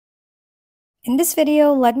In this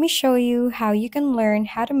video, let me show you how you can learn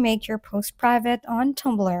how to make your post private on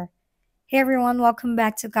Tumblr. Hey everyone, welcome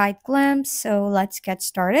back to Guide Glimpse. So let's get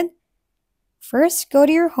started. First, go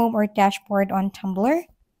to your home or dashboard on Tumblr.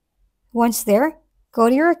 Once there, go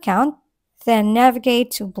to your account, then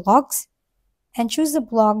navigate to blogs and choose the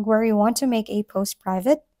blog where you want to make a post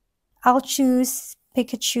private. I'll choose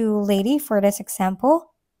Pikachu Lady for this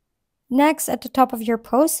example. Next, at the top of your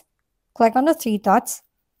post, click on the three dots,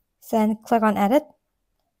 then click on Edit.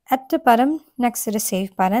 At the bottom, next to the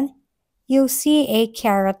Save button, you'll see a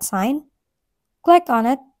caret sign. Click on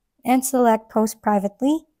it and select Post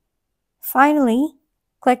Privately. Finally,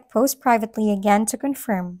 click Post Privately again to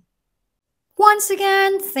confirm. Once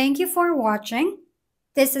again, thank you for watching.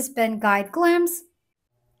 This has been Guide Glimpse.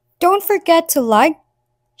 Don't forget to like,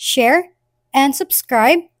 share, and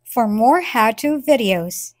subscribe for more how-to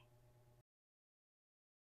videos.